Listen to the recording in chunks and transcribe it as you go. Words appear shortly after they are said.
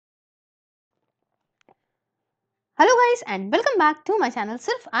Hello guys and welcome back to my channel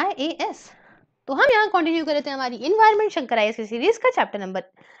सिर्फ IAS। तो हम यहाँ कंटिन्यू कर रहे थे हमारी इन्वायरमेंट शंकर आईएएस की सीरीज का चैप्टर नंबर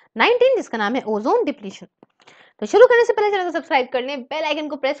 19 जिसका नाम है ओजोन डिप्लीशन। तो शुरू करने से पहले चैनल को सब्सक्राइब कर लें, बेल आइकन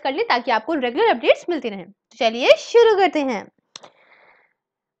को प्रेस कर लें ताकि आपको रेगुलर अपडेट्स मिलती रहें। तो चलिए शुरू करते हैं।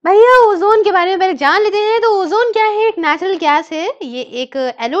 भैया ओजोन के बारे में पहले जान लेते हैं। तो ओजोन क्या है? एक नेचुरल गैस है। ये एक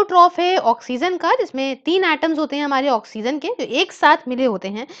एलोट्रॉफ है ऑक्सीजन का, जिसमें 3 एटम्स होते हैं हमारे ऑक्सीजन के जो एक साथ मिले होते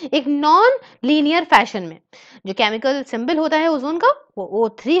हैं एक नॉन लीनियर फैशन में। जो केमिकल सिंबल होता है ओजोन का वो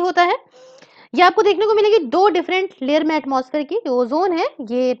O3 होता है। ये आपको देखने को मिलेगी 2 डिफरेंट लेयर में एटमॉस्फेयर की। जो ओजोन है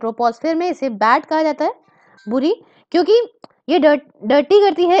ये ट्रोपोस्फेयर में इसे बैड कहा जाता है, बुरी, क्योंकि ये डर्टी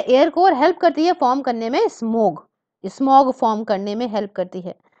करती है एयर को और हेल्प करती है फॉर्म करने में स्मॉग फॉर्म करने में हेल्प करती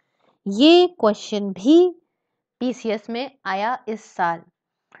है। ये क्वेश्चन भी पीसीएस में आया इस साल।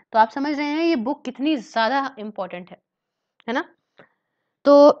 तो आप समझ रहे हैं ये बुक कितनी ज्यादा इंपॉर्टेंट है ना।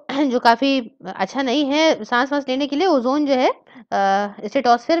 तो जो काफी अच्छा नहीं है सांस वांस लेने के लिए। ओजोन जो है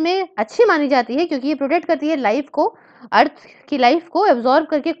स्ट्रेटोस्फेयर में अच्छी मानी जाती है क्योंकि ये प्रोटेक्ट करती है लाइफ को, अर्थ की लाइफ को एब्जॉर्ब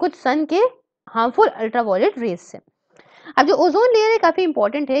करके कुछ सन के हार्मफुल अल्ट्रावायलेट रेज से। अब जो ओजोन लेयर है काफी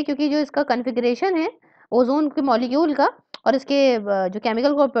इंपॉर्टेंट है क्योंकि जो इसका कॉन्फ़िगरेशन है ओजोन के मॉलिक्यूल का और इसके जो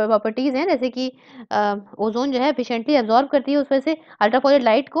केमिकल प्रॉपर्टीज हैं, जैसे कि ओजोन जो है एफिशिएंटली एब्जॉर्ब करती है उस वजह से अल्ट्रावायलेट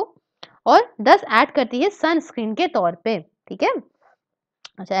लाइट को और 10 ऐड करती है सनस्क्रीन के तौर पे। ठीक है।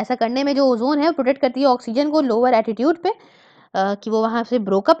 अच्छा, ऐसा करने में जो ओजोन है प्रोटेक्ट करती है ऑक्सीजन को लोअर एटीट्यूड पे, कि वो वहां से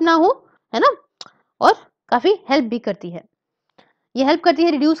ब्रोकअप ना हो, है ना। और काफी हेल्प भी करती है। ये हेल्प करती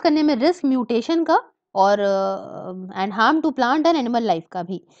है रिड्यूस करने में रिस्क म्यूटेशन का और and harm to plant and animal life का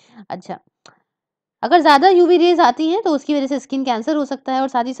भी। अच्छा, अगर ज़्यादा यूवी रेज आती हैं तो उसकी वजह से स्किन कैंसर हो सकता है और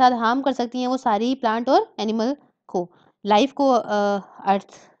साथ ही साथ हार्म कर सकती हैं वो सारी प्लांट और एनिमल को, लाइफ को,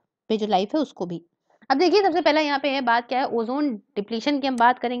 अर्थ पे जो लाइफ है उसको भी। अब देखिए सबसे पहला यहाँ पे है बात क्या है ओजोन डिप्लीशन की हम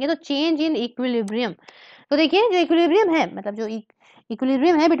बात करेंगे तो चेंज इन इक्विलिब्रियम। तो देखिए जो इक्विलिब्रियम है मतलब जो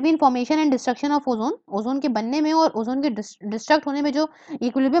इक्विलिब्रियम है between formation and destruction of ozone, ozone के बनने में और ओजोन के डिस्ट्रक्ट होने में जो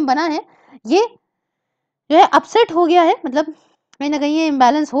इक्विलिब्रियम बना है ये जो है अपसेट हो गया है। मतलब कहीं न कहीं ये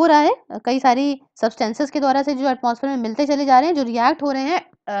इम्बैलेंस हो रहा है। कई सारी सब्सटेंसेस के द्वारा से जो एटमॉस्फेयर में मिलते चले जा रहे हैं, जो रिएक्ट हो रहे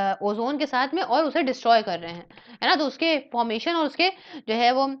हैं ओज़ोन के साथ में और उसे डिस्ट्रॉय कर रहे हैं, है ना? तो उसके फॉर्मेशन और उसके जो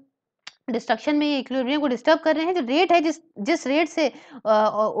है वो डिस्ट्रक्शन में इक्विलिब्रियम को डिस्टर्ब कर रहे हैं। जो रेट है जिस जिस रेट से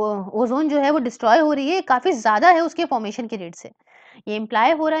ओज़ोन जो है वो डिस्ट्रॉय हो रही है, काफ़ी ज़्यादा है उसके फॉर्मेशन के रेट से। ये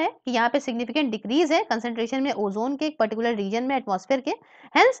इम्प्लाई हो रहा है कि यहाँ पे सिग्निफिकेंट डिक्रीज है कंसंट्रेशन में ओजोन के एक पर्टिकुलर रीजन में एटमॉस्फेयर के।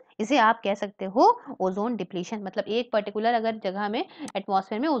 हेंस इसे आप कह सकते हो ओजोन डिप्लीशन। मतलब एक पर्टिकुलर अगर जगह में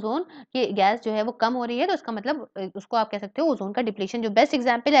एटमॉस्फेयर में ओजोन की गैस जो है वो कम हो रही है तो इसका मतलब उसको आप कह सकते हो ओजोन का डिप्लीशन। जो बेस्ट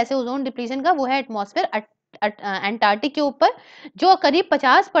एग्जांपल है ऐसे ओजोन डिप्लीशन का वो है एटमॉस्फेयर अंटार्कटिक के ऊपर, जो करीब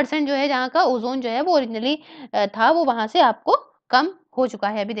 50% जो है जहाँ का ओजोन जो है वो ओरिजिनली था वो वहां से आपको कम हो चुका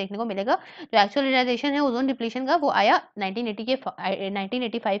है, अभी देखने को मिलेगा। जो एक्चुअल रियलाइजेशन है ओजोन डिप्लीशन का वो आया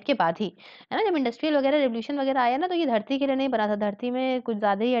 1985 के बाद ही, है ना। जब इंडस्ट्रियल वगैरह रेवोल्यूशन वगैरह आया ना तो ये धरती के लिए नहीं बना था, धरती में कुछ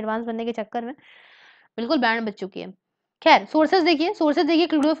ज़्यादा ही एडवांस बनने के चक्कर में बिल्कुल बैंड बज चुकी है। खैर सोर्सेज देखिए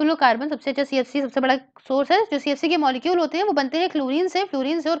क्लोरोफ्लोरोकार्बन सबसे अच्छा सीएफसी सबसे बड़ा सोर्स है। जो सीएफसी के मॉलिक्यूल होते हैं वो बनते हैं क्लोरीन से,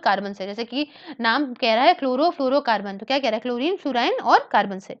 फ्लोरीन से और कार्बन से। जैसे कि नाम कह रहा है क्लोरोफ्लोरोकार्बन, तो क्या कह रहा है क्लोरीन, फ्लोराइन और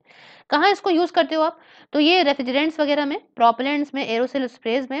कार्बन से। कहाँ इसको यूज करते हो आप? तो ये रेफ्रिजरेंट्स वगैरह में, प्रोपेलेंट्स में, एरोसोल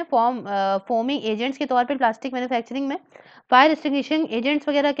स्प्रेज में, फोमिंग एजेंट्स के तौर पर, प्लास्टिक मैन्युफैक्चरिंग में, फायर एक्सटिंग्विशिंग एजेंट्स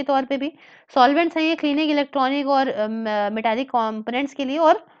वगैरह के तौर पे भी, सॉल्वेंट्स हैं ये क्लीनिंग इलेक्ट्रॉनिक और मेटालिक कंपोनेंट्स के लिए,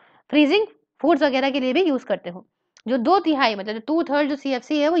 और फ्रीजिंग फूड्स वगैरह के लिए भी यूज करते हो। जो 2/3 मतलब जो 2/3 जो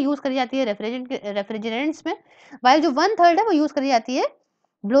सीएफसी है वो यूज करी जाती है रेफ्रिजरेंट्स में, वाइल जो 1/3 है वो यूज करी जाती है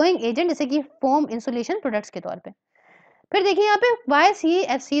ब्लोइंग एजेंट जैसे कि फोम इंसुलेशन प्रोडक्ट्स के तौर पे। फिर देखिए यहाँ पे वाई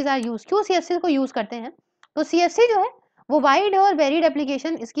सीएफसीज आर यूज, क्यों सीएफसी को यूज करते हैं? तो सीएफसी जो है वो वाइड और वेरिड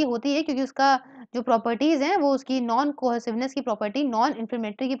एप्लीकेशन इसकी होती है क्योंकि उसका जो प्रॉपर्टीज हैं वो उसकी नॉन कोहेसिवनेस की प्रॉपर्टी, नॉन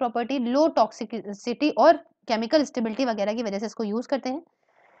इन्फ्लेमेटरी की प्रॉपर्टी, लो टॉक्सिसिटी और केमिकल स्टेबिलिटी वगैरह की वजह से इसको यूज करते हैं।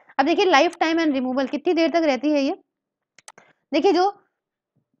 अब देखिए लाइफ टाइम एंड रिमूवल कितनी देर तक रहती है ये? देखिए जो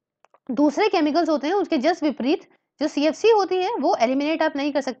दूसरे केमिकल्स होते हैं उसके जस्ट विपरीत जो सीएफसी होती है वो एलिमिनेट आप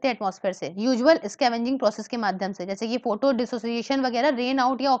नहीं कर सकते एटमॉस्फेयर से यूजुअल स्कैवेंजिंग प्रोसेस के माध्यम से, जैसे कि फोटो डिसोसिएशन वगैरह, रेन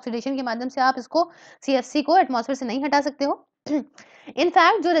आउट या ऑक्सीडेशन के माध्यम से आप इसको सीएफसी को एटमॉस्फेयर से नहीं हटा सकते हो।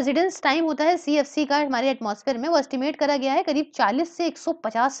 इनफैक्ट जो रेजिडेंस टाइम होता है सीएफसी का हमारे एटमॉस्फेयर में वो एस्टिमेट करा गया है करीब 40 से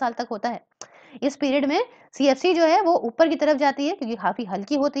 150 साल तक होता है। इस पीरियड में सीएफसी जो है वो ऊपर की तरफ जाती है क्योंकि काफी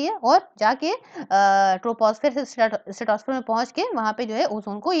हल्की होती है और जाके ट्रोपोस्फेयर से स्ट्रेटोस्फेयर में पहुंच के वहां पे जो है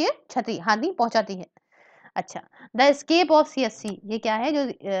ओजोन को ये क्षति हानि पहुंचाती है। अच्छा, द एस्केप ऑफ सीएफसी ये क्या है?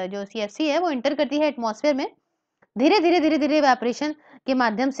 जो सीएफसी है वो इंटर करती है एटमॉस्फेयर में धीरे धीरे इवेपोरेशन के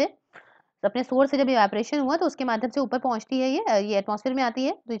माध्यम से। अपने सोर्स से जब इवेपोरेशन हुआ तो उसके माध्यम से ऊपर पहुंचती है, ये एटमॉस्फेयर में आती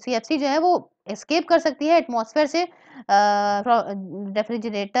है। तो CFC जो है वो एस्केप कर सकती है एटमॉस्फेयर से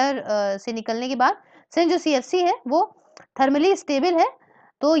रेफ्रिजरेटर से निकलने के बाद। सिंस जो CFC है वो थर्मली स्टेबल है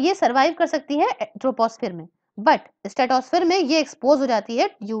तो ये सर्वाइव कर सकती है ट्रोपोस्फेयर में, बट स्ट्रेटोस्फेयर में ये एक्सपोज हो जाती है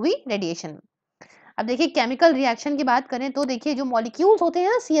यूवी रेडिएशन में। अब देखिए केमिकल रिएक्शन की बात करें तो देखिए जो मॉलिक्यूल्स होते हैं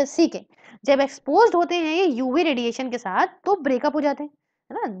ना CFC के, जब एक्सपोज्ड होते हैं ये यूवी रेडिएशन के साथ तो ब्रेकअप हो जाते हैं,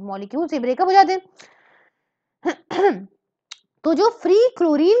 है ना, मॉलिक्यूल से ब्रेकअप हो जाते हैं। तो जो फ्री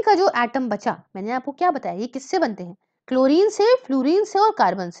क्लोरीन का जो एटम बचा, मैंने आपको क्या बताया ये किससे बनते हैं, क्लोरीन से, फ्लोरीन से और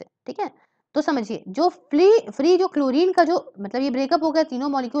कार्बन से, ठीक है। तो समझिए जो फ्री जो क्लोरीन का जो मतलब ये ब्रेकअप हो गया, तीनों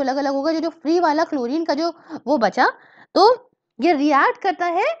मॉलिक्यूल अलग अलग हो गए, जो फ्री वाला क्लोरीन का जो वो बचा तो ये रिएक्ट करता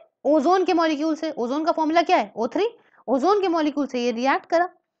है ओजोन के मॉलिक्यूल से। ओजोन का फॉर्मूला क्या है O3, ओजोन के मॉलिक्यूल से ये रिएक्ट करा,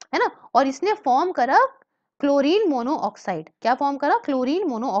 है ना, और इसने फॉर्म करा क्लोरीन मोनोऑक्साइड। क्या फॉर्म करा, क्लोरीन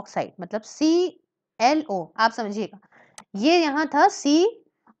मोनोऑक्साइड, मतलब ClO। आप समझिएगा ये यहाँ था C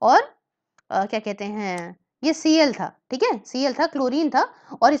और क्या कहते हैं ये Cl था, ठीक है, Cl था, क्लोरीन था,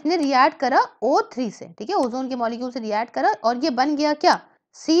 और इसने रिएक्ट करा O3 से, ठीक है, ओजोन के मॉलिक्यूल से रिएक्ट करा और ये बन गया क्या,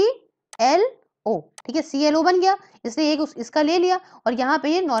 ClO, ठीक है, ClO बन गया। इसने एक इसका ले लिया और यहाँ पे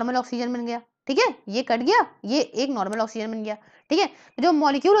ये नॉर्मल ऑक्सीजन बन गया, ठीक है, ये कट गया, ये एक नॉर्मल ऑक्सीजन बन गया, ठीक है। जो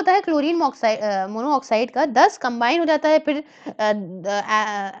मॉलिक्यूल होता है क्लोरीन मोनोऑक्साइड का 10 कंबाइन हो जाता है फिर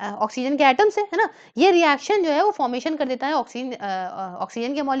ऑक्सीजन के एटम से, है ना। ये रिएक्शन जो है वो फॉर्मेशन कर देता है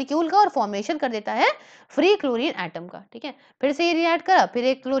ऑक्सीजन के मॉलिक्यूल का और फॉर्मेशन कर देता है फ्री क्लोरीन एटम का, ठीक है। फिर से ये रिएक्ट करा, फिर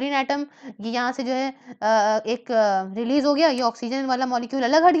एक क्लोरीन एटम यहाँ से जो है एक रिलीज हो गया, ये ऑक्सीजन वाला मॉलिक्यूल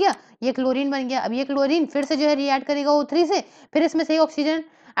अलग हट गया, ये क्लोरीन बन गया। अब ये क्लोरीन फिर से जो है रिएक्ट करेगा O3 से, फिर इसमें से ऑक्सीजन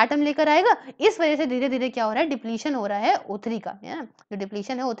एटम लेकर आएगा। इस वजह से धीरे धीरे क्या हो रहा है, डिप्लीशन हो रहा है O3 का, है ना। जो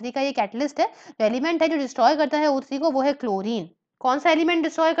डिप्लीशन है O3 का, ये कैटलिस्ट है, जो एलिमेंट है जो डिस्ट्रॉय करता है O3 को वो है क्लोरीन। कौन सा एलिमेंट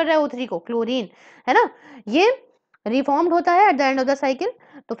डिस्ट्रॉय कर रहा है O3 को, क्लोरीन, है ना। ये रिफॉर्म्ड होता है at the end of the cycle.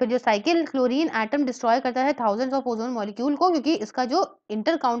 तो फिर जो साइकिल क्लोरीन एटम डिस्ट्रॉय करता है थाउजेंड्स ऑफ ओजोन मॉलिक्यूल को, क्योंकि इसका जो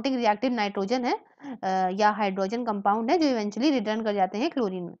इंटर काउंटिंग रिएक्टिव नाइट्रोजन है या हाइड्रोजन कंपाउंड है जो इवेंचुअली रिटर्न कर जाते हैं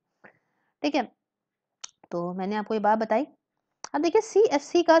क्लोरीन में, ठीक है। तो मैंने आपको ये बात बताई। अब देखिए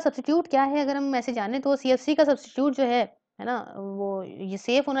CFC का सब्स्टिट्यूट क्या है, अगर हम ऐसे जाने तो CFC का सब्स्टिट्यूट जो है ना, वो ये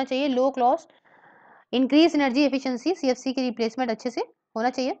सेफ होना चाहिए, low cost, increase energy efficiency, CFC की रिप्लेसमेंट अच्छे से होना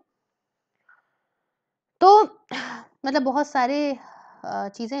चाहिए। तो मतलब बहुत सारे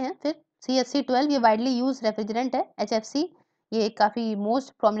चीज़ें हैं। फिर CFC12 ये वाइडली यूज रेफ्रिजरेंट है, HFC ये काफ़ी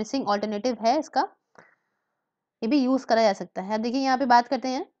मोस्ट प्रॉमिसिंग ऑल्टरनेटिव है इसका, ये भी यूज़ करा जा सकता है। अब देखिए यहाँ पे बात करते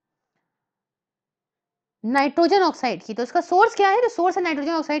हैं नाइट्रोजन ऑक्साइड की। तो इसका सोर्स क्या है, जो सोर्स है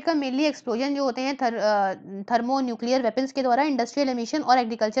नाइट्रोजन ऑक्साइड का, मेनली एक्सप्लोजन जो होते हैं थर्मो न्यूक्लियर वेपन्स के द्वारा, इंडस्ट्रियल एमिशन और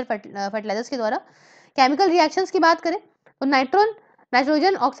एग्रीकल्चर फर्टिलाइजर्स के द्वारा। केमिकल रिएक्शंस की बात करें तो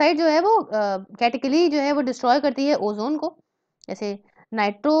नाइट्रोजन ऑक्साइड जो है वो कैटेगरी जो है वो डिस्ट्रॉय करती है ओजोन को। जैसे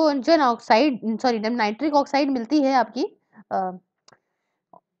नाइट्रोजन ऑक्साइड सॉरी जब नाइट्रिक ऑक्साइड मिलती है आपकी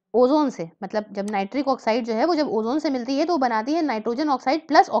ओजोन से, मतलब जब नाइट्रिक ऑक्साइड जो है वो जब ओजोन से मिलती है तो बनाती है नाइट्रोजन ऑक्साइड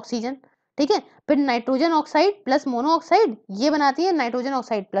प्लस ऑक्सीजन, ठीक है। फिर नाइट्रोजन ऑक्साइड प्लस मोनोऑक्साइड ये बनाती है नाइट्रोजन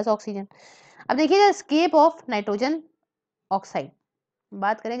ऑक्साइड प्लस ऑक्सीजन। अब देखिए एस्केप ऑफ नाइट्रोजन ऑक्साइड,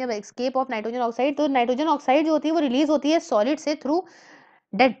 बात करें जब एस्केप ऑफ नाइट्रोजन ऑक्साइड, तो नाइट्रोजन ऑक्साइड जो होती है वो रिलीज होती है सॉलिड से थ्रू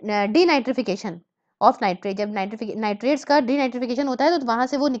डीनाइट्रिफिकेशन ऑफ नाइट्रेट। जब नाइट्रेट्स का डीनाइट्रिफिकेशन होता है तो वहां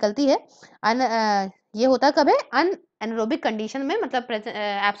से वो निकलती है। ये होता कब है, अनएरोबिक कंडीशन में, मतलब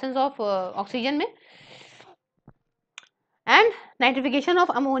एब्सेंस ऑफ ऑक्सीजन में, and nitrification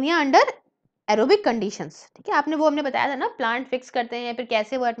of ammonia under aerobic conditions, ठीक है। आपने वो हमने बताया था ना, प्लांट फिक्स करते हैं फिर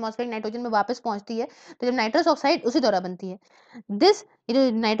कैसे वो एटमॉस्फेरिक नाइट्रोजन में वापस पहुंचती है, तो जब नाइट्रस ऑक्साइड उसी द्वारा बनती है। ये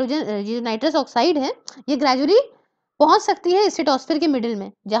जो नाइट्रस ऑक्साइड है ये ग्रेजुअली पहुंच सकती है स्ट्रेटोस्फेयर के मिडिल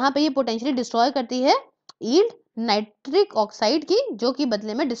में, जहां पे ये पोटेंशियली डिस्ट्रॉय करती है यील्ड नाइट्रिक ऑक्साइड की, जो कि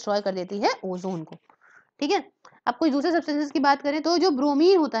बदले में डिस्ट्रॉय कर देती है ओजोन को, ठीक है। अब कोई दूसरे सब्सटेंसेस की बात करें तो जो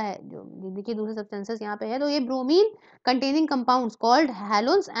ब्रोमीन होता है, जो देखिए दूसरे सब्सटेंसेस यहाँ पे है, तो ये bromine containing compounds called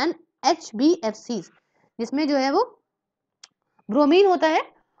हैलोन्स and HBFCs, जिसमें जो है वो ब्रोमीन होता है,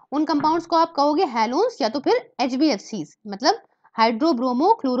 उन कंपाउंड्स को आप कहोगे हैलोन्स या तो फिर HBFCs, मतलब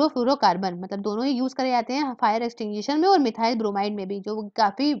हाइड्रोब्रोमो क्लोरोफ्लोरोकार्बन, मतलब दोनों ही यूज करे जाते हैं फायर एक्सटिंग्विशन में और मिथाइल ब्रोमाइड में भी, जो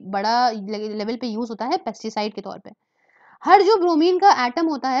काफी बड़ा लेवल पे यूज होता है पेस्टिसाइड के तौर पे। हर जो ब्रोमीन का एटम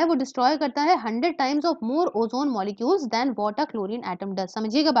होता है वो डिस्ट्रॉय करता है 100 times of more ozone molecules then what a chlorine atom does.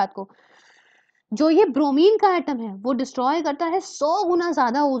 समझिएगा बात को, जो ये ब्रोमीन का एटम है वो डिस्ट्रॉय करता है 100 गुना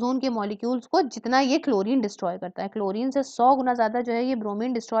ज्यादा ओजोन के मॉलिक्यूल्स को, जितना ये क्लोरीन डिस्ट्रॉय करता है। क्लोरीन से 100 गुना ज्यादा जो है ये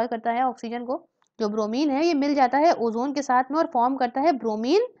ब्रोमीन डिस्ट्रॉय करता है ऑक्सीजन को। जो ब्रोमीन है ये मिल जाता है ओजोन के साथ में और फॉर्म करता है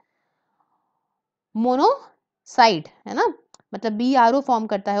ब्रोमीन मोनोसाइड, है ना। मतलब BRO फॉर्म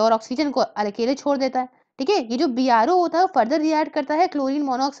करता है और ऑक्सीजन को अकेले छोड़ देता है। ठीक है, ये जो BRO होता है फर्दर रिएक्ट करता है क्लोरीन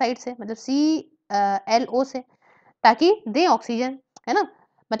मोनोऑक्साइड से, मतलब ClO से, ताकि दे ऑक्सीजन, है ना।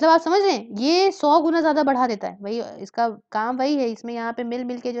 मतलब आप समझ रहे हैं, ये 100 गुना ज्यादा बढ़ा देता है, वही इसका काम वही है। इसमें यहाँ पे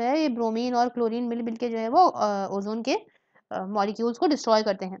मिल के जो है ये ब्रोमीन और क्लोरीन मिल के जो है वो ओजोन के मॉलिक्यूल्स को डिस्ट्रॉय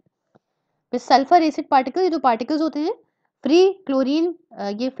करते हैं। फिर सल्फर एसिड पार्टिकल, ये जो पार्टिकल्स होते हैं फ्री क्लोरीन,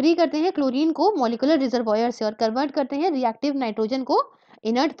 ये फ्री करते हैं क्लोरीन को मॉलिक्यूलर रिजर्वॉयर से और कन्वर्ट करते हैं रिएक्टिव नाइट्रोजन को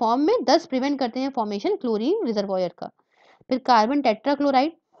इनर्ट फॉर्म में, thus प्रिवेंट करते हैं फॉर्मेशन क्लोरीन रिजर्वॉयर का। फिर कार्बन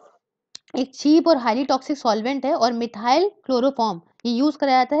टेट्राक्लोराइड एक चीप और हाईली टॉक्सिक सॉल्वेंट है और मिथाइल क्लोरोफॉर्म ये यूज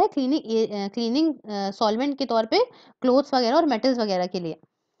कराया जाता है क्लीनिंग सॉल्वेंट के तौर पे क्लोथ्स वगैरह और मेटल्स वगैरह के लिए,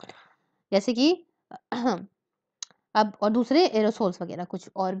 जैसे कि अब और दूसरे एरोसोल्स वगैरह कुछ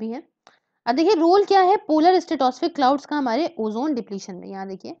और भी हैं। अब देखिए रोल क्या है पोलर स्ट्रेटोस्फेरिक क्लाउड्स का हमारे ओजोन डिप्लीशन में। यहाँ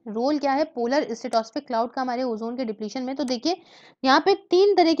देखिए रोल क्या है पोलर स्ट्रेटोस्फेरिक क्लाउड का हमारे ओजोन के डिप्लीशन में। तो देखिए यहाँ पे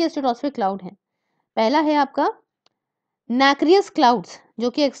 3 तरह के स्ट्रेटोस्फेरिक क्लाउड हैं। पहला है आपका नैक्रियस क्लाउड्स, जो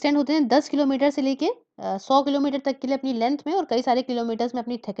कि एक्सटेंड होते हैं 10 किलोमीटर से लेके 100 किलोमीटर तक के लिए अपनी लेंथ में और कई सारे किलोमीटर्स में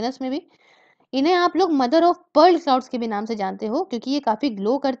अपनी थिकनेस में भी। इन्हें आप लोग मदर ऑफ पर्ल क्लाउड्स के भी नाम से जानते हो, क्योंकि ये काफी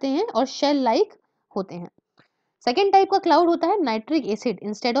ग्लो करते हैं और शेल लाइक होते हैं। सेकेंड टाइप का क्लाउड होता है nitric acid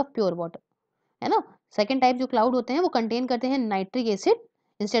instead of pure water, है ना। सेकंड टाइप जो क्लाउड होते हैं वो कंटेन करते हैं nitric acid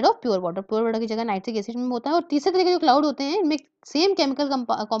instead of pure water, pure water की जगह नाइट्रिक एसिड में होता है। और तीसरे तरह के जो क्लाउड होते हैं इनमें सेम केमिकल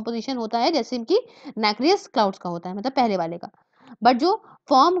कंपोजिशन होता है जैसे कि नैक्रियस क्लाउड्स का होता है, मतलब पहले वाले का, बट जो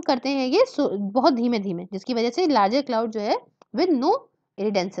फॉर्म करते हैं ये बहुत धीमे धीमे, जिसकी वजह से लार्जर क्लाउड जो है विद नो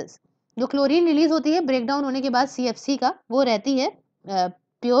इरिडेंसेस। जो क्लोरीन रिलीज होती है ब्रेक डाउन होने के बाद CFC का, वो रहती है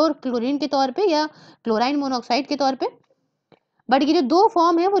प्योर क्लोरीन के तौर पे या क्लोराइन मोनोऑक्साइड के तौर पे। बट ये जो दो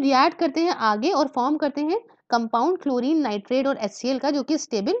फॉर्म है वो रिएक्ट करते हैं आगे और फॉर्म करते हैं कंपाउंड क्लोरीन नाइट्रेट और HCl का, जो कि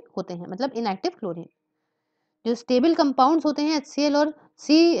स्टेबल होते हैं, मतलब इनएक्टिव क्लोरीन। जो स्टेबल कंपाउंड्स होते हैं HCl और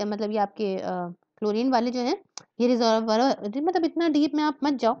C, मतलब ये आपके क्लोरीन वाले जो हैं ये रिजर्वर, मतलब इतना डीप में आप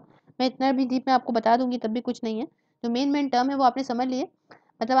मत जाओ, मैं इतना भी डीप में आपको बता दूंगी तब भी कुछ नहीं है। जो मेन टर्म है वो आपने समझ लिए।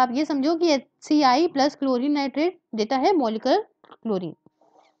 मतलब आप ये समझो कि HCl प्लस क्लोरीन नाइट्रेट देता है मॉलिक्यूलर क्लोरीन।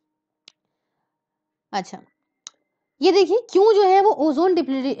 अच्छा, ये देखिए क्यों जो है वो ओजोन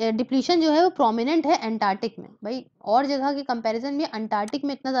डिप्लीशन जो है वो प्रोमिनेंट है अंटार्कटिक में। भाई और जगह के कंपैरिजन में अंटार्कटिक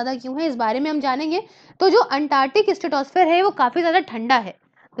में इतना ज्यादा क्यों है, इस बारे में हम जानेंगे। तो जो अंटार्कटिक स्ट्रेटोस्फेयर है वो काफी ज्यादा ठंडा है,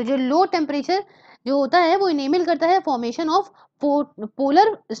 तो जो लो टेम्परेचर जो होता है वो इनेबल करता है formation of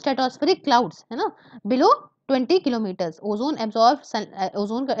polar stratospheric clouds, है ना, बिलो 20 किलोमीटर। ओजोन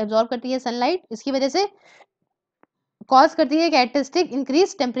एब्जॉर्ब करती है सनलाइट, इसकी वजह से कॉज करती है कैरेक्टरिस्टिक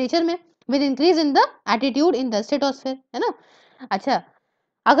इंक्रीज टेम्परेचर में with increase in the attitude in the stratosphere, है ना। अच्छा,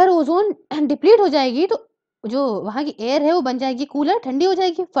 अगर ओजोन डिप्लीट हो जाएगी तो जो वहां की एयर है वो बन जाएगी कूलर, ठंडी हो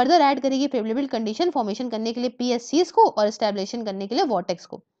जाएगी, फर्दर ऐड करेगी फेवरेबल कंडीशन फॉर्मेशन करने के लिए PSCs को और एस्टेब्लिशन करने के लिए वॉर्टेक्स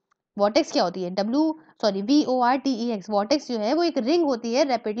को। वॉर्टेक्स क्या होती है, VORTEX। वॉर्टेक्स जो है वो एक रिंग होती है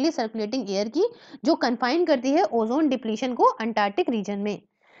रैपिडली सर्कुलेटिंग एयर की, जो कन्फाइन करती है ओजोन डिप्लीशन को अंटार्कटिक रीजन में।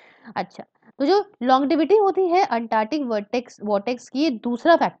 अच्छा, तो जो लॉन्गेविटी होती है अंटार्कटिक वॉर्टेक्स की, ये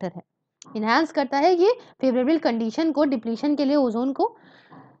दूसरा फैक्टर है, इनहांस करता है ये फेवरेबल कंडीशन को डिप्लीशन के लिए ओजोन को।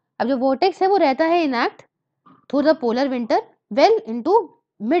 अब जो वॉर्टेक्स है वो रहता है enact through the polar winter well into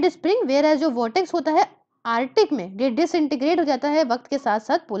mid spring, where as जो वॉर्टेक्स होता है आर्कटिक में ये डिसइंटीग्रेट हो जाता है वक्त के साथ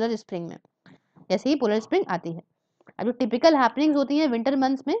साथ पोलर स्प्रिंग में, जैसे ही पोलर स्प्रिंग आती है। अब जो टिपिकल हैपनिंग्स होती हैं विंटर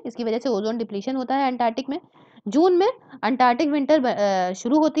मंथ्स में, इसकी वजह से ओजोन डिप्लीशन होता है अंटार्कटिक में। जून में अंटार्कटिक विंटर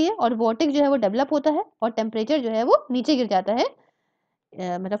शुरू होती है और वॉर्टिक जो है वो डेवलप होता है और टेम्परेचर जो है वो नीचे गिर जाता है,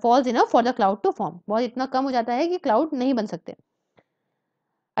 मतलब false enough for the cloud to form, बहुत इतना कम हो जाता है कि क्लाउड नहीं बन सकते।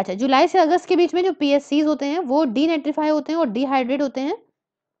 अच्छा, जुलाई से अगस्त के बीच में जो PSCs होते हैं वो डीनाइट्रीफाई होते हैं और डिहाइड्रेट होते हैं,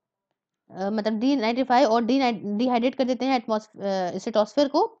 मतलब डीनाइट्रीफाई और डिहाइड्रेट कर देते हैं स्ट्रेटोस्फेयर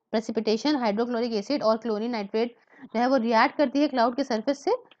को। प्रेसिपिटेशन हाइड्रोक्लोरिक एसिड और क्लोरीन नाइट्रेट जो है वो रिएक्ट करती है क्लाउड के सरफेस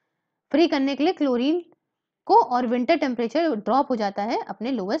से फ्री करने के लिए क्लोरीन को, और विंटर टेम्परेचर ड्रॉप हो जाता है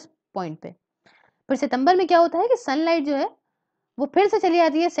अपने लोएस्ट पॉइंट पे। फिर सितंबर में क्या होता है कि सनलाइट जो है वो फिर से चली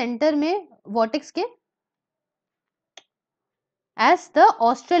जाती है सेंटर में वॉर्टेक्स के, एज द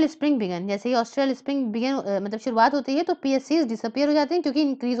ऑस्ट्रल स्प्रिंग बिगन। जैसे ही ऑस्ट्रल स्प्रिंग बिगन मतलब शुरुआत होती है तो PSCs डिसअपियर हो जाते हैं क्योंकि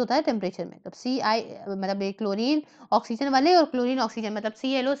इंक्रीज होता है टेम्परेचर में। तब मतलब एक क्लोरीन ऑक्सीजन वाले और क्लोरीन ऑक्सीजन, मतलब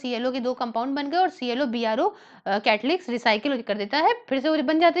ClO के दो कंपाउंड बन गए और ClO BRO कैटलिक्स रिसाइकिल कर देता है, फिर से वो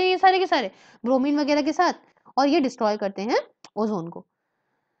बन जाते हैं ये सारे के सारे ब्रोमीन वगैरह के साथ, और ये डिस्ट्रॉय करते हैं ओजोन को।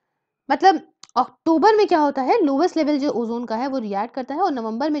 मतलब अक्टूबर में क्या होता है, लोवेस्ट लेवल जो ओजोन का है वो रिएक्ट करता है और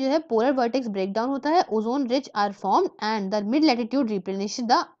नवंबर में जो है पोलर वर्टेक्स ब्रेक डाउन होता है, ozone rich are formed and the mid latitude replenish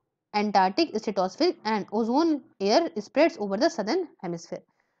the Antarctic stratosphere and ozone air spreads over the southern hemisphere.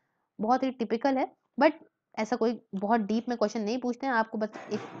 बहुत ही टिपिकल है, बट ऐसा कोई बहुत डीप में क्वेश्चन नहीं पूछते हैं, आपको बस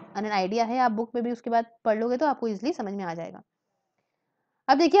एक आइडिया है, आप बुक में भी उसके बाद पढ़ लोगे तो आपको इजीली समझ में आ जाएगा।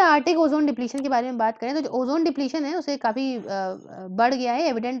 अब देखिए आर्टिक ओजोन डिप्लीशन के बारे में बात करें तो जो ओजोन डिप्लीशन है उसे काफ़ी बढ़ गया है,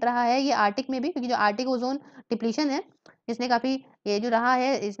 एविडेंट रहा है ये आर्टिक में भी, क्योंकि जो आर्टिक ओजोन डिप्लीशन है इसने काफ़ी ये जो रहा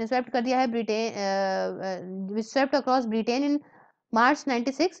है इसने स्वेप्ट कर दिया है Britain, swept across Britain in मार्च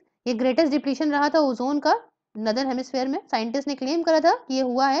 96। ये ग्रेटेस्ट डिप्लीशन रहा था ओजोन का नदर्न हेमिस्फेयर में। साइंटिस्ट ने क्लेम करा था कि ये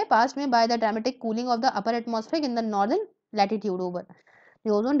हुआ है पास्ट में by the dramatic cooling of the upper atmosphere in the northern latitude over.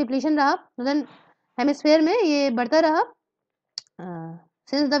 जो ओजोन डिप्लीशन रहा नदर्न हेमिस्फेयर में ये बढ़ता रहा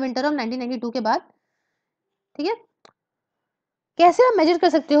सिंस द विंटर ऑफ 1992 के बाद। ठीक है, कैसे आप मेजर कर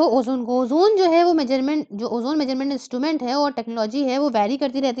सकते हो ओजोन को? ओजोन जो है वो मेजरमेंट, जो ओजोन मेजरमेंट इंस्ट्रूमेंट है और टेक्नोलॉजी है वो वैरी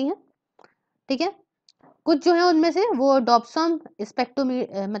करती रहती है। ठीक है, कुछ जो है उनमें से वो डॉप्सम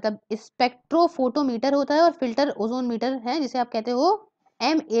मतलब स्पेक्ट्रोफोटोमीटर होता है और फिल्टर ओजोन मीटर है जिसे आप कहते हो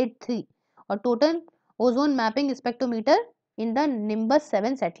M83 और total ozone mapping spectrometer in the nimbus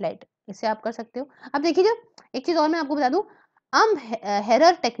 7 satellite, इसे आप कर सकते हो। अब देखिए जो एक चीज और मैं आपको बता दूं,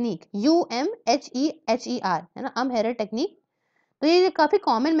 हेरर टेक्निक UMHER है ना, हेरर टेक्निक, तो ये काफी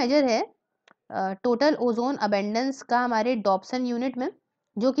कॉमन मेजर है टोटल ओजोन अबेंडेंस का हमारे डॉप्सन यूनिट में,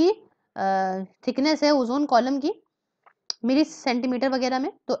 जो कि थिकनेस है ओजोन कॉलम की मिली सेंटीमीटर वगैरह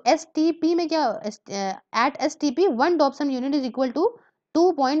में। तो STP में क्या, eight STP 1 Dobson unit is equal to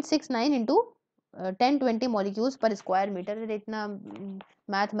 2.69 into 1020 molecules पर स्क्वायर मीटर। इतना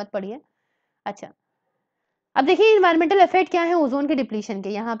मैथ मत पढ़िए। अच्छा, अब देखिए इन्वायरमेंटल इफेक्ट क्या है ओजोन के डिप्लीशन के।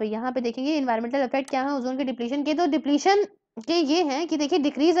 यहाँ पे देखेंगे इन्वायरमेंटल इफेक्ट क्या है ओजोन के डिप्लीशन के। तो डिप्लीशन के ये हैं कि देखिए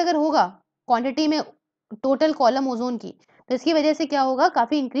डिक्रीज अगर होगा क्वांटिटी में टोटल कॉलम ओजोन की, तो इसकी वजह से क्या होगा,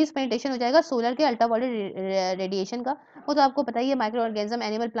 काफी इंक्रीज पेनिट्रेशन हो जाएगा सोलर के अल्ट्रावायलेट रेडिएशन का। वो तो आपको पता ही है, माइक्रो ऑर्गेनिज्म,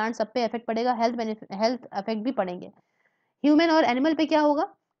 एनिमल, प्लांट सब पे इफेक्ट पड़ेगा, हेल्थ इफेक्ट भी पड़ेंगे। ह्यूमन और एनिमल पे क्या होगा,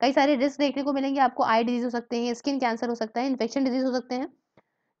 कई सारे रिस्क देखने को मिलेंगे आपको। आई डिजीज हो सकते हैं, स्किन कैंसर हो सकता है, इन्फेक्शन डिजीज हो सकते हैं।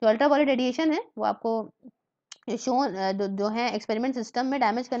 जो अल्ट्रावायलेट रेडिएशन है वो आपको शो जो है एक्सपेरिमेंट सिस्टम में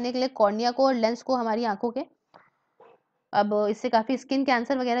डैमेज करने के लिए कॉर्निया को और लेंस को, हमारी आंखों के। अब इससे काफी स्किन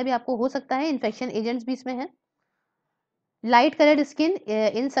कैंसर वगैरह भी आपको हो सकता है, इन्फेक्शन एजेंट्स भी इसमें है। Light coloured skin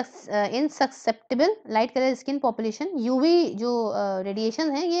इनससेप्टेबल light coloured skin population, UV जो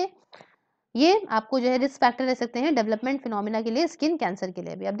रेडिएशन है ये आपको जो है रिस्क फैक्टर रह सकते हैं डेवलपमेंट फिनोमिना के लिए, स्किन कैंसर के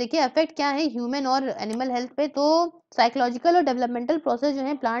लिए भी। अब देखिए इफेक्ट क्या है ह्यूमन और एनिमल हेल्थ पे। तो साइकोलॉजिकल और डेवलपमेंटल प्रोसेस जो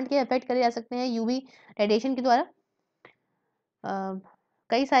है प्लांट के इफेक्ट करे जा सकते हैं यूवी रेडिएशन के द्वारा।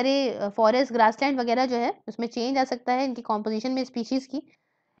 कई सारे फॉरेस्ट ग्रासलैंड वगैरह जो है उसमें चेंज आ सकता है इनकी कॉम्पोजिशन में, स्पीशीज की।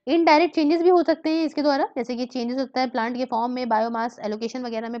 इनडायरेक्ट चेंजेस भी हो सकते हैं इसके द्वारा, जैसे कि चेंजेस होता है प्लांट के फॉर्म में, बायोमास एलोकेशन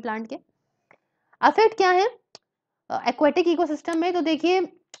वगैरह में प्लांट के। अफेक्ट क्या है एक्वेटिक इकोसिस्टम में? तो देखिए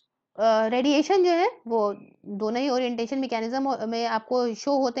रेडिएशन जो है वो दोनों ही ओरिएंटेशन मैकेनिज्म में आपको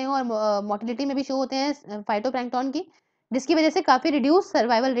शो होते हैं और मोटिलिटी में भी शो होते हैं फाइटोप्लैंक्टन की, जिसकी वजह से काफी रिड्यूस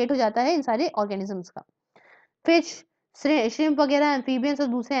सर्वाइवल रेट हो जाता है इन सारे ऑर्गेनिजम्स का। फिश, श्रिम्प वगैरह, एम्फीबियंस और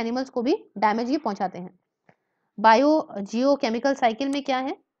दूसरे एनिमल्स को भी डैमेज ये पहुंचाते हैं। बायो जियो केमिकल साइकिल में क्या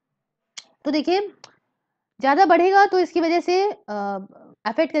है, तो देखिए ज़्यादा बढ़ेगा तो इसकी वजह से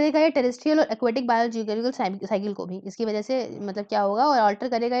अफेक्ट करेगा ये टेरेस्ट्रियल और एक्वेटिक बायोजियोलॉजिकल साइकिल को भी। इसकी वजह से मतलब क्या होगा, और अल्टर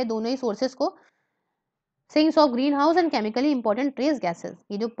करेगा ये दोनों ही सोर्सेस को, sinks of green house and chemically important trace gases.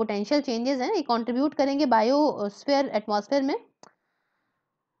 ये जो पोटेंशियल चेंजेस हैं ये कंट्रीब्यूट करेंगे बायोस्फीयर एटमॉस्फेयर में।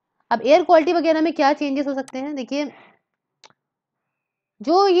 अब एयर क्वालिटी वगैरह में क्या चेंजेस हो सकते हैं, देखिए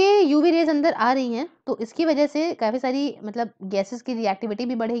जो ये यूवी रेज अंदर आ रही हैं तो इसकी वजह से काफ़ी सारी मतलब गैसेस की रिएक्टिविटी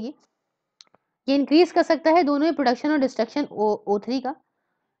भी बढ़ेगी। ये इंक्रीज कर सकता है दोनों ही प्रोडक्शन और डिस्ट्रक्शन O3 का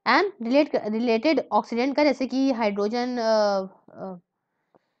एंड रिलेटेड ऑक्सीडेंट का, जैसे कि हाइड्रोजन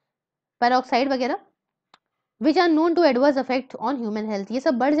पेरोक्साइड वगैरह, which are known to adverse affect on human health. ये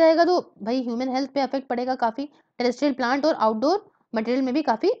सब बढ़ जाएगा तो भाई ह्यूमन हेल्थ पे अफेक्ट पड़ेगा काफ़ी, टेरेस्ट्रियल प्लांट और आउटडोर मटेरियल में भी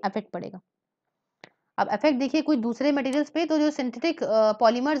काफ़ी अफेक्ट पड़ेगा। अब इफेक्ट देखिए कुछ दूसरे मटेरियल्स पे, तो जो सिंथेटिक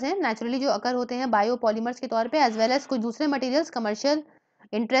पॉलीमर्स हैं नेचुरली जो अकर होते हैं बायो पॉलीमर्स के तौर पे, एज वेल एज कुछ दूसरे मटेरियल्स कमर्शियल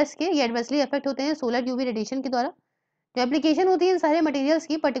इंटरेस्ट के, ये एडवर्सली इफेक्ट होते हैं सोलर यूवी रेडिएशन के द्वारा। जो एप्लीकेशन होती है इन सारे मटेरियल्स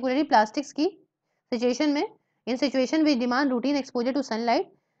की, पर्टिकुलरली प्लास्टिक्स की सिचुएशन में, इन situation which demand routine exposure to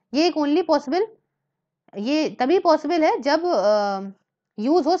sunlight, ये एक ओनली पॉसिबल, ये तभी पॉसिबल है जब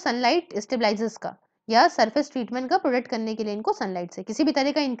यूज हो सनलाइट स्टेबलाइजर्स का या सरफेस ट्रीटमेंट का प्रोटेक्ट करने के लिए इनको सनलाइट से। किसी भी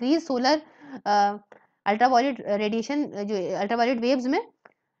तरह का इंक्रीज सोलर अल्ट्रावायलेट रेडिएशन जो अल्ट्रावायलेट वेव्स में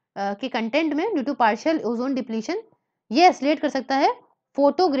के कंटेंट में due to partial ozone depletion, ये एस्लेट कर सकता है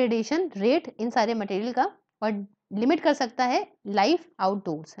फोटो ग्रेडेशन रेट इन सारे मटेरियल का और लिमिट कर सकता है लाइफ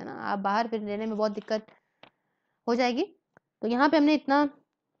आउटडोर्स, है ना, आप बाहर फिर रहने में बहुत दिक्कत हो जाएगी। तो यहाँ पे हमने इतना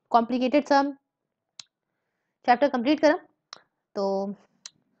कॉम्प्लिकेटेड सा चैप्टर कंप्लीट करा। तो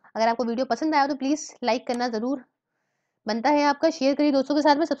अगर आपको वीडियो पसंद आया तो प्लीज़ लाइक करना ज़रूर बनता है आपका, शेयर करिए दोस्तों के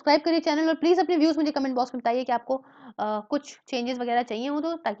साथ में, सब्सक्राइब करिए चैनल और प्लीज़ अपने व्यूज़ मुझे कमेंट बॉक्स में बताइए कि आपको कुछ चेंजेस वगैरह चाहिए हो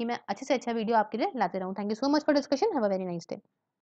तो, ताकि मैं अच्छे से अच्छा वीडियो आपके लिए लाते रहूँ। Thank you so much for discussion, have a very nice day.